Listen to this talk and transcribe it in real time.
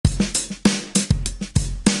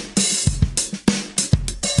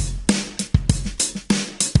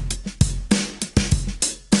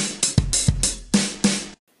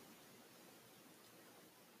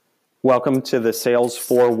Welcome to the Sales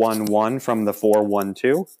 411 from the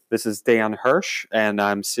 412. This is Dan Hersh, and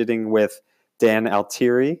I'm sitting with Dan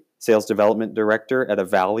Altieri, Sales Development Director at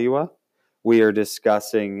Ivalua. We are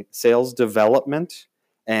discussing sales development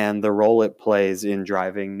and the role it plays in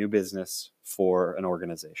driving new business for an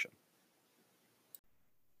organization.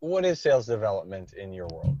 What is sales development in your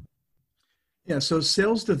world? Yeah, so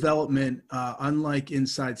sales development, unlike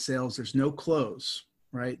inside sales, there's no close,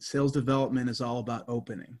 right? Sales development is all about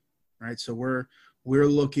opening. Right, so we're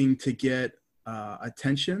looking to get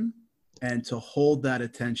attention and to hold that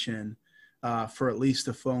attention for at least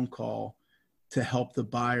a phone call to help the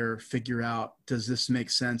buyer figure out, does this make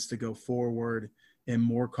sense to go forward in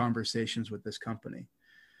more conversations with this company?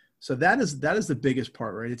 So that is the biggest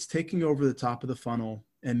part, right? It's taking over the top of the funnel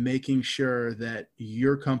and making sure that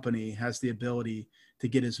your company has the ability to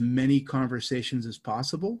get as many conversations as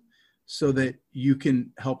possible so that you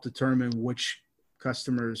can help determine which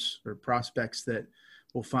customers or prospects that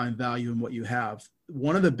will find value in what you have.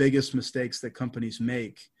 One of the biggest mistakes that companies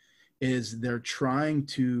make is they're trying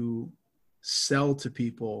to sell to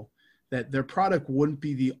people that their product wouldn't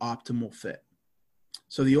be the optimal fit.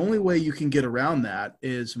 So the only way you can get around that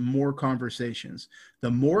is more conversations.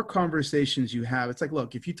 The more conversations you have, it's like,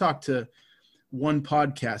 look, if you talk to one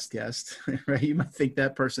podcast guest, right, you might think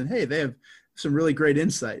that person, hey, they have some really great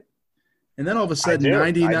insight. And then all of a sudden,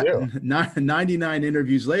 99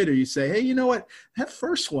 interviews later, you say, hey, you know what? That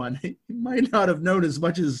first one, he might not have known as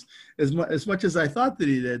much as I thought that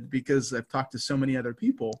he did because I've talked to so many other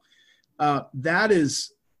people. That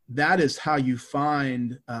is how you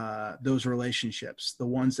find those relationships, the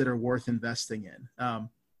ones that are worth investing in.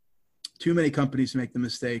 Too many companies make the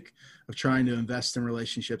mistake of trying to invest in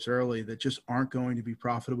relationships early that just aren't going to be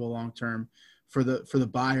profitable long-term for the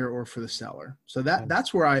buyer or for the seller. So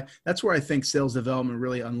that's where I think sales development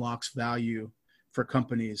really unlocks value for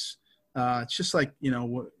companies. It's just like, I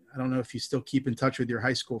don't know if you still keep in touch with your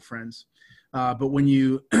high school friends, but when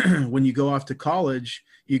you when you go off to college,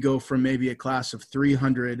 you go from maybe a class of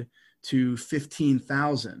 300 to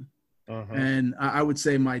 15,000. And I would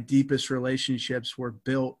say my deepest relationships were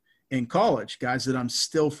built in college, guys that I'm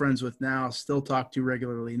still friends with now, still talk to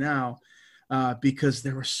regularly now. Because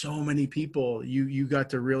there were so many people, you got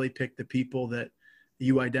to really pick the people that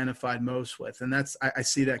you identified most with. And I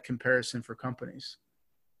see that comparison for companies.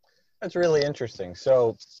 That's really interesting.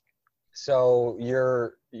 So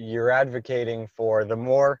you're advocating for the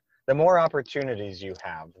more opportunities you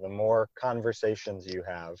have, the more conversations you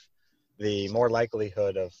have, the more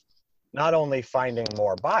likelihood of not only finding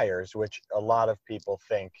more buyers, which a lot of people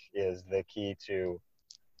think is the key to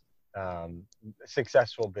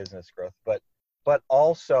successful business growth, but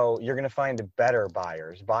also you're going to find better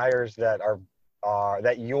buyers that are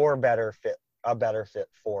that you're a better fit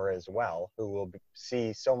for as well, who will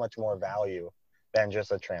see so much more value than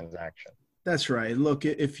just a transaction. That's right. Look,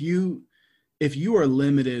 if you are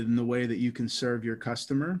limited in the way that you can serve your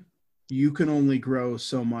customer, you can only grow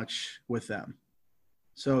so much with them.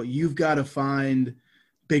 So you've got to find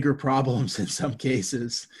bigger problems in some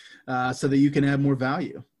cases so that you can add more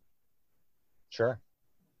value. Sure.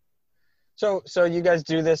 So you guys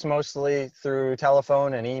do this mostly through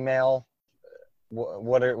telephone and email.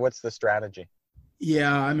 What's the strategy?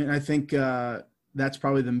 Yeah, I mean, I think that's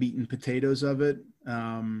probably the meat and potatoes of it.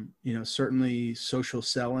 Certainly social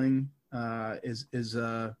selling is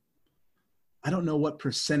I don't know what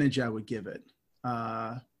percentage I would give it.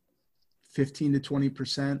 15 to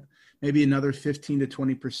 20%. Maybe another 15 to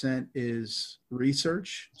 20% is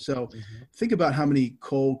research. So think about how many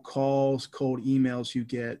cold calls, cold emails you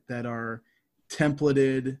get that are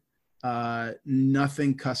templated,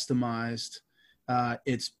 nothing customized.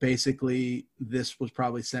 It's basically, this was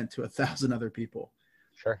probably sent to 1,000 other people.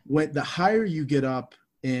 Sure. When the higher you get up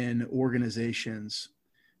in organizations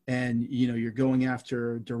and, you're going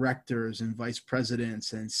after directors and vice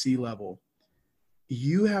presidents and C-level,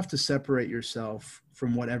 you have to separate yourself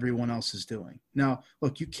from what everyone else is doing. Now,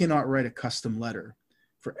 look, you cannot write a custom letter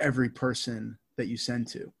for every person that you send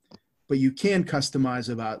to, but you can customize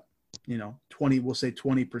about,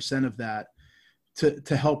 20% of that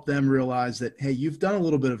to help them realize that, hey, you've done a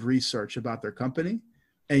little bit of research about their company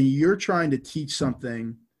and you're trying to teach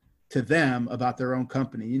something to them about their own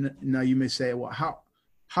company. Now you may say, well,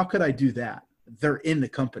 how could I do that? They're in the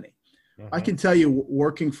company. I can tell you,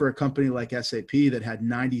 working for a company like SAP that had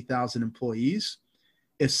 90,000 employees,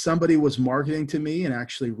 if somebody was marketing to me and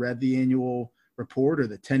actually read the annual report or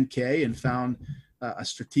the 10K and found a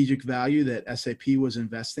strategic value that SAP was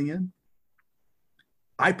investing in,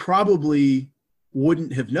 I probably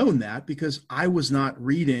wouldn't have known that because I was not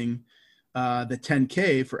reading the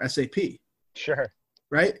 10K for SAP. Sure.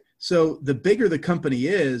 Right? So the bigger the company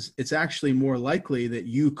is, it's actually more likely that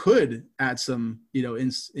you could add some,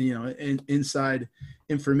 inside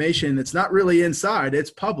information that's not really inside.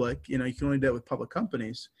 It's public. You can only do it with public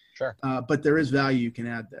companies. Sure. But there is value you can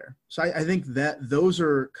add there. So I think that those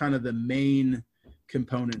are kind of the main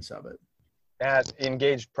components of it. At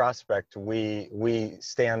Engaged Prospect, we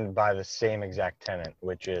stand by the same exact tenet,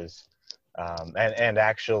 which is, and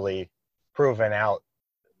actually proven out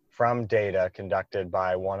from data conducted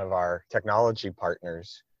by one of our technology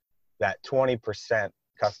partners, that 20%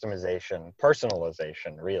 customization,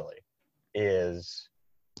 personalization really is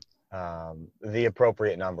the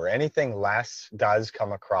appropriate number. Anything less does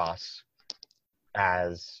come across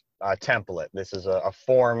as a template. This is a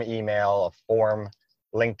form email, a form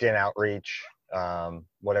LinkedIn outreach,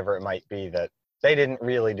 whatever it might be, that they didn't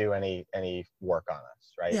really do any work on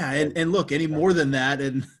us, right? Yeah, and look, any more than that,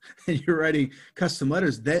 and you're writing custom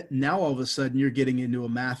letters, that now all of a sudden you're getting into a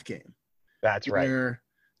math game. That's right. Where,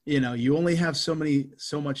 you only have so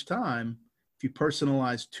much time. If you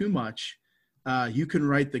personalize too much, you can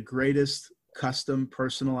write the greatest custom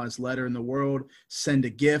personalized letter in the world, send a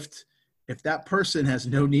gift. If that person has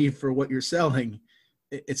no need for what you're selling,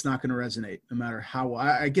 it's not going to resonate no matter how.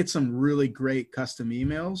 I get some really great custom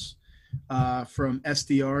emails from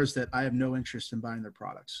SDRs that I have no interest in buying their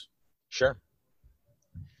products. Sure.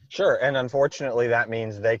 And unfortunately, that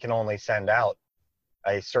means they can only send out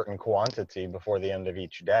a certain quantity before the end of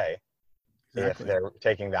each day. Exactly. If they're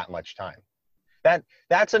taking that much time.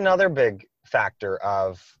 That's another big factor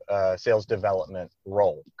of sales development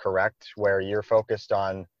role, correct? Where you're focused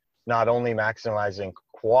on not only maximizing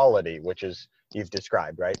quality, which is you've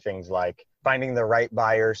described, right? Things like finding the right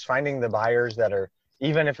buyers, finding the buyers that are,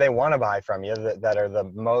 even if they want to buy from you, that are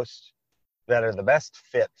the best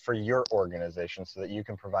fit for your organization so that you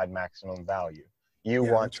can provide maximum value. You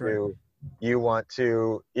want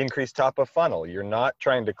to increase top of funnel. You're not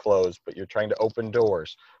trying to close, but you're trying to open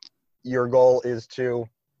doors. Your goal is to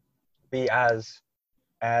be as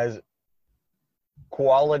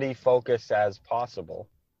quality focused as possible.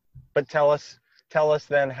 But tell us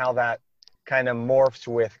then how that kind of morphs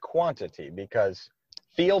with quantity, because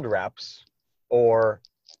field reps or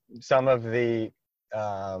some of the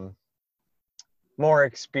more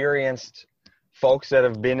experienced folks that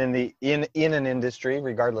have been in an industry,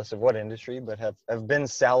 regardless of what industry, but have been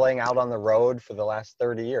selling out on the road for the last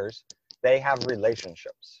 30 years, they have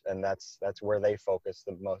relationships, and that's where they focus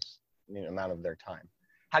the most amount of their time.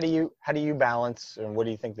 How do you balance, and what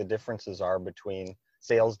do you think the differences are between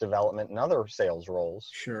sales development and other sales roles?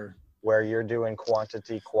 Sure. Where you're doing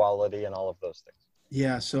quantity, quality, and all of those things.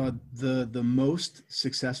 Yeah. So the most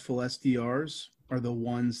successful SDRs are the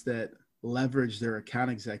ones that leverage their account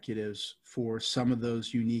executives for some of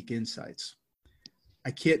those unique insights.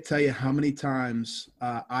 I can't tell you how many times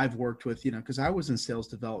I've worked with, because I was in sales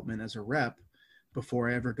development as a rep before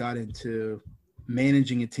I ever got into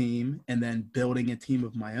managing a team and then building a team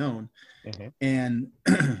of my own. Mm-hmm. And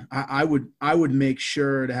I would make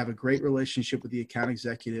sure to have a great relationship with the account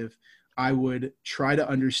executive. I would try to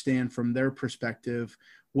understand from their perspective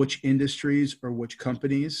which industries or which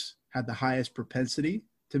companies had the highest propensity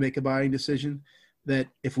to make a buying decision, that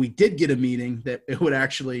if we did get a meeting, that it would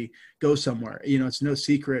actually go somewhere. It's no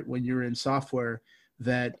secret when you're in software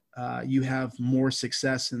that you have more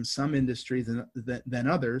success in some industries than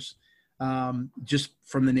others, just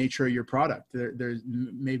from the nature of your product. There's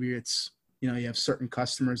maybe it's, you have certain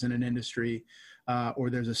customers in an industry, or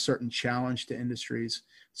there's a certain challenge to industries.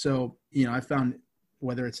 So, I found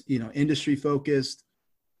whether it's, industry focused,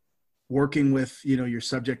 working with, your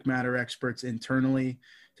subject matter experts internally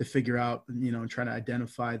to figure out, and try to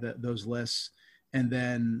identify those lists. And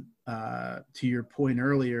then to your point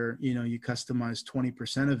earlier, you customize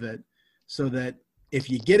 20% of it so that if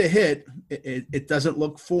you get a hit, it doesn't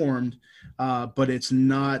look formed, but it's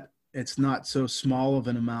not so small of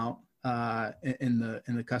an amount in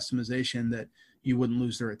the customization that you wouldn't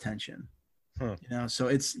lose their attention. So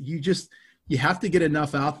it's, you have to get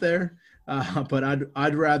enough out there. But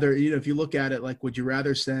I'd rather, if you look at it, like, would you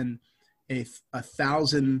rather send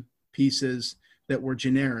 1,000 pieces that were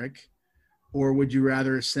generic, or would you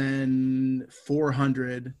rather send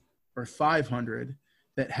 400 or 500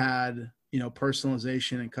 that had,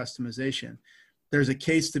 personalization and customization? There's a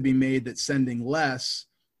case to be made that sending less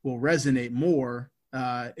will resonate more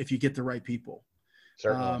if you get the right people.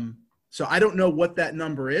 Certainly. So I don't know what that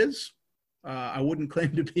number is. I wouldn't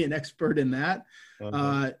claim to be an expert in that.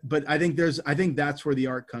 But I think that's where the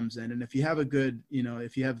art comes in. And if you have a good,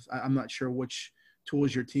 I'm not sure which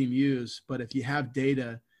tools your team use, but if you have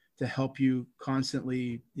data to help you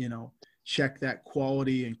constantly, check that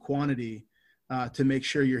quality and quantity, to make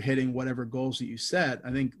sure you're hitting whatever goals that you set.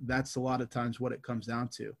 I think that's a lot of times what it comes down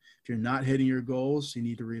to. If you're not hitting your goals, you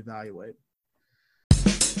need to reevaluate.